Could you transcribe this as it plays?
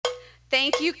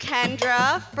Thank you,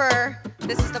 Kendra, for,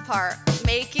 this is the part,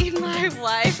 making my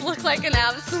wife look like an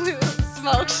absolute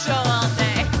smoke show all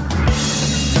day.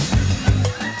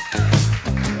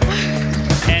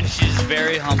 And she's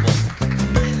very humble.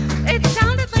 It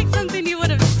sounded like something you would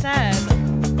have said.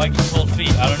 Like your cold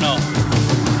feet, I don't know.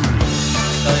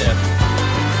 I'll tell ya.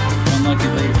 One lucky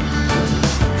lady.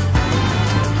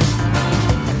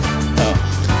 Oh.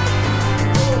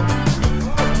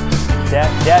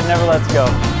 Dad never lets go.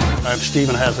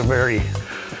 Stephen has a very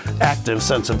active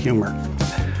sense of humor.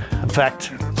 In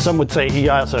fact, some would say he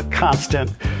has a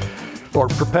constant or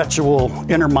perpetual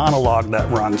inner monologue that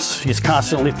runs. He's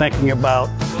constantly thinking about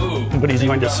what he's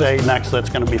going to say next that's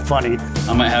going to be funny.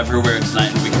 I might have her wear it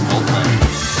tonight and we can role play.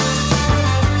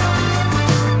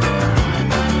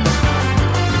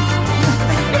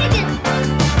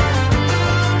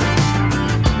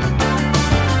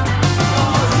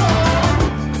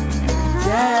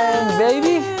 Dad,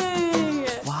 baby!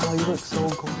 Wow, you look so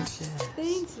gorgeous.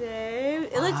 Thanks, babe.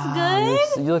 It looks Wow,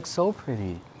 good. you look so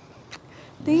pretty.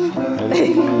 Thank you.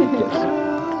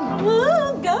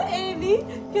 Ooh, go, Amy.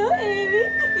 Go, Amy.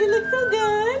 You look so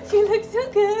good. You look so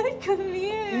good. Come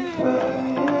here.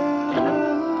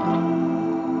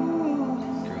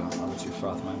 Girl, I'll let you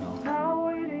froth my milk.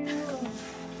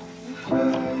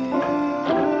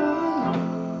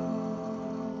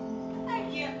 I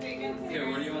can't think of it. Here,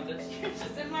 where do you want this? You're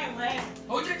just in my way.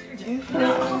 Oh, No.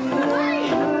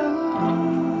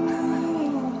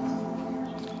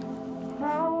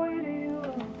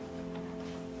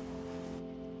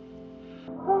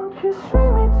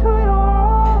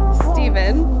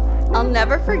 Steven, I'll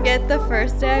never forget the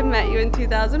first day I met you in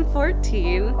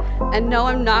 2014, and no,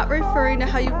 I'm not referring to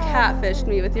how you catfished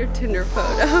me with your Tinder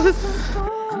photos,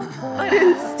 but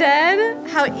instead,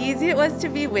 how easy it was to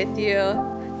be with you,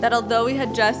 that although we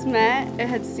had just met, it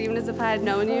had seemed as if I had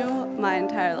known you my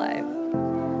entire life.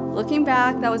 Looking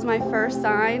back, that was my first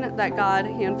sign that God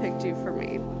handpicked you for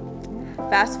me.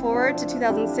 Fast forward to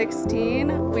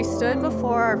 2016, we stood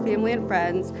before our family and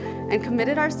friends and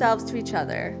committed ourselves to each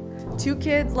other. 2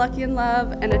 kids lucky in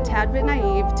love and a tad bit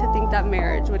naive to think that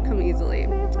marriage would come easily.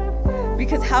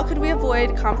 Because how could we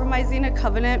avoid compromising a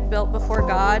covenant built before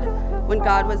God when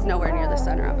God was nowhere near the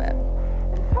center of it?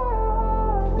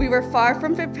 We were far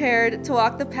from prepared to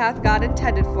walk the path God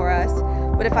intended for us,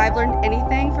 but if I've learned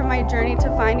anything from my journey to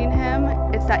finding Him,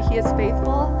 it's that He is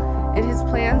faithful and His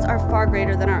plans are far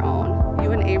greater than our own.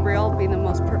 You and Abriel being the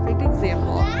most perfect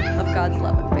example of God's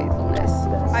love and faithfulness.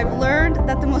 I've learned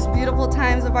that the most beautiful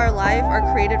times of our life are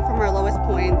created from our lowest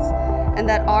points, and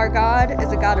that our God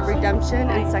is a God of redemption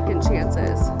and second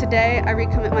chances. Today, I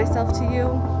recommit myself to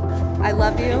you. I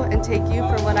love you and take you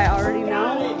for what I already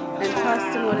know and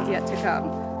trust in what is yet to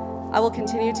come. I will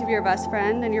continue to be your best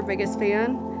friend and your biggest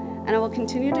fan, and I will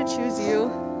continue to choose you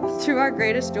through our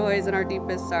greatest joys and our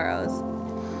deepest sorrows.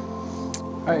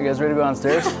 All right, you guys ready to go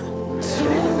downstairs? Holy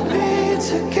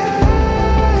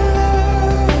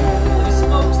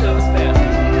smokes, that was fast.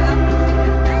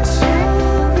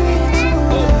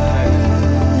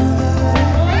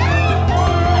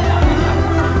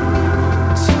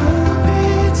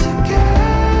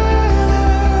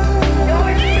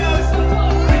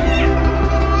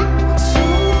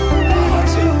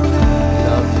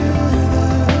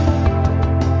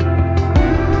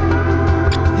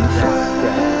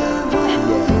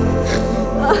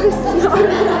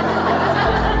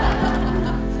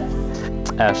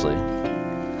 Ashley,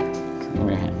 give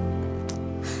me your hand.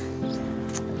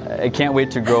 I can't wait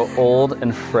to grow old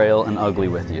and frail and ugly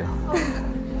with you.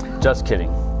 Just kidding.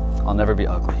 I'll never be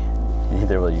ugly.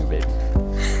 Neither will you, baby.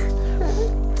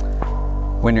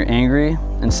 When you're angry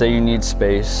and say you need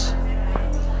space,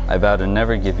 I vow to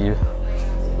never give you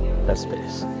that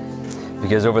space.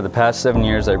 Because over the past 7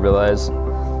 years, I realized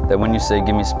that when you say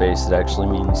give me space, it actually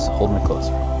means hold me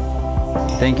closer.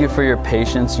 Thank you for your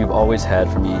patience you've always had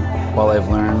for me while I've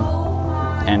learned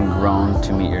and grown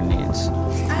to meet your needs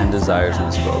and desires in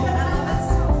this world.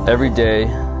 Every day,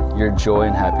 your joy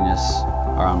and happiness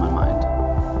are on my mind.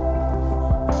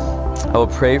 I will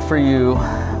pray for you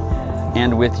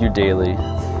and with you daily.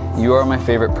 You are my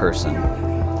favorite person.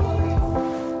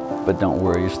 But don't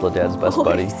worry, you're still Dad's best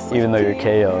buddy. Even though you're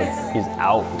KO'd, he's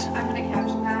out. I'm gonna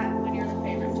caption that when you're the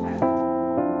favorite child.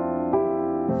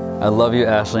 I love you,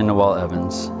 Ashley Noel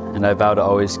Evans, and I vow to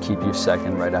always keep you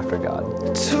second right after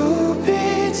God. To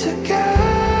be together,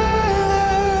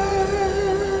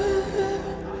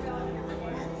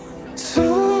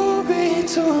 to be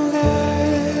together.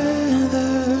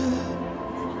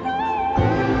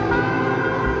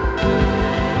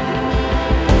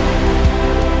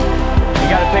 You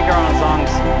gotta pick our own songs.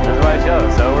 That's why I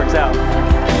chose, so it works out.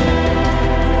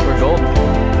 We're golden.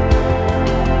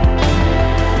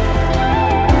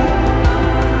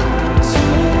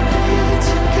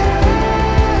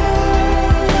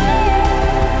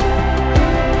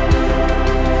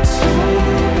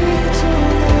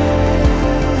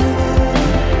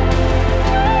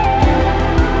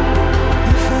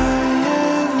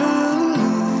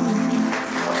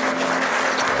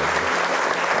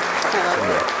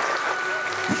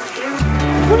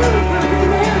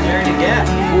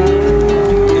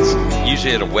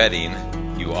 Usually at a wedding,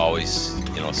 you always,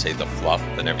 say the fluff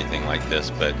and everything like this,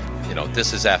 but,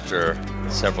 this is after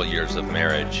several years of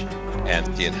marriage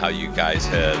and seeing how you guys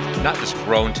have not just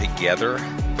grown together,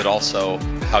 but also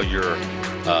how your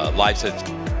lives have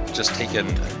just taken,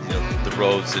 the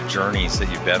roads, the journeys that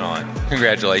you've been on.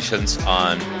 Congratulations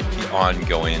on the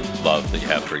ongoing love that you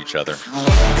have for each other.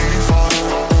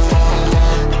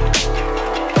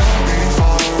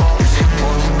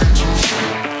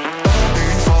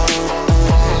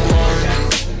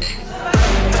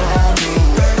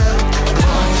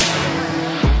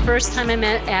 First time I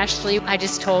met Ashley, I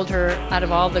just told her out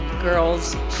of all the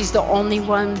girls, she's the only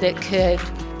one that could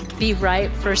be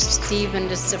right for Steven,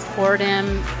 to support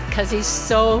him, because he's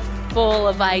so full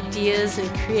of ideas and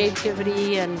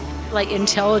creativity and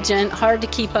intelligent, hard to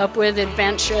keep up with,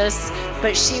 adventurous.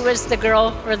 But she was the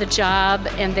girl for the job,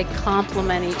 and they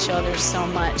complement each other so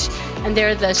much. And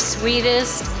they're the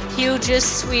sweetest,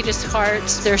 hugest, sweetest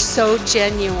hearts. They're so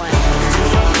genuine.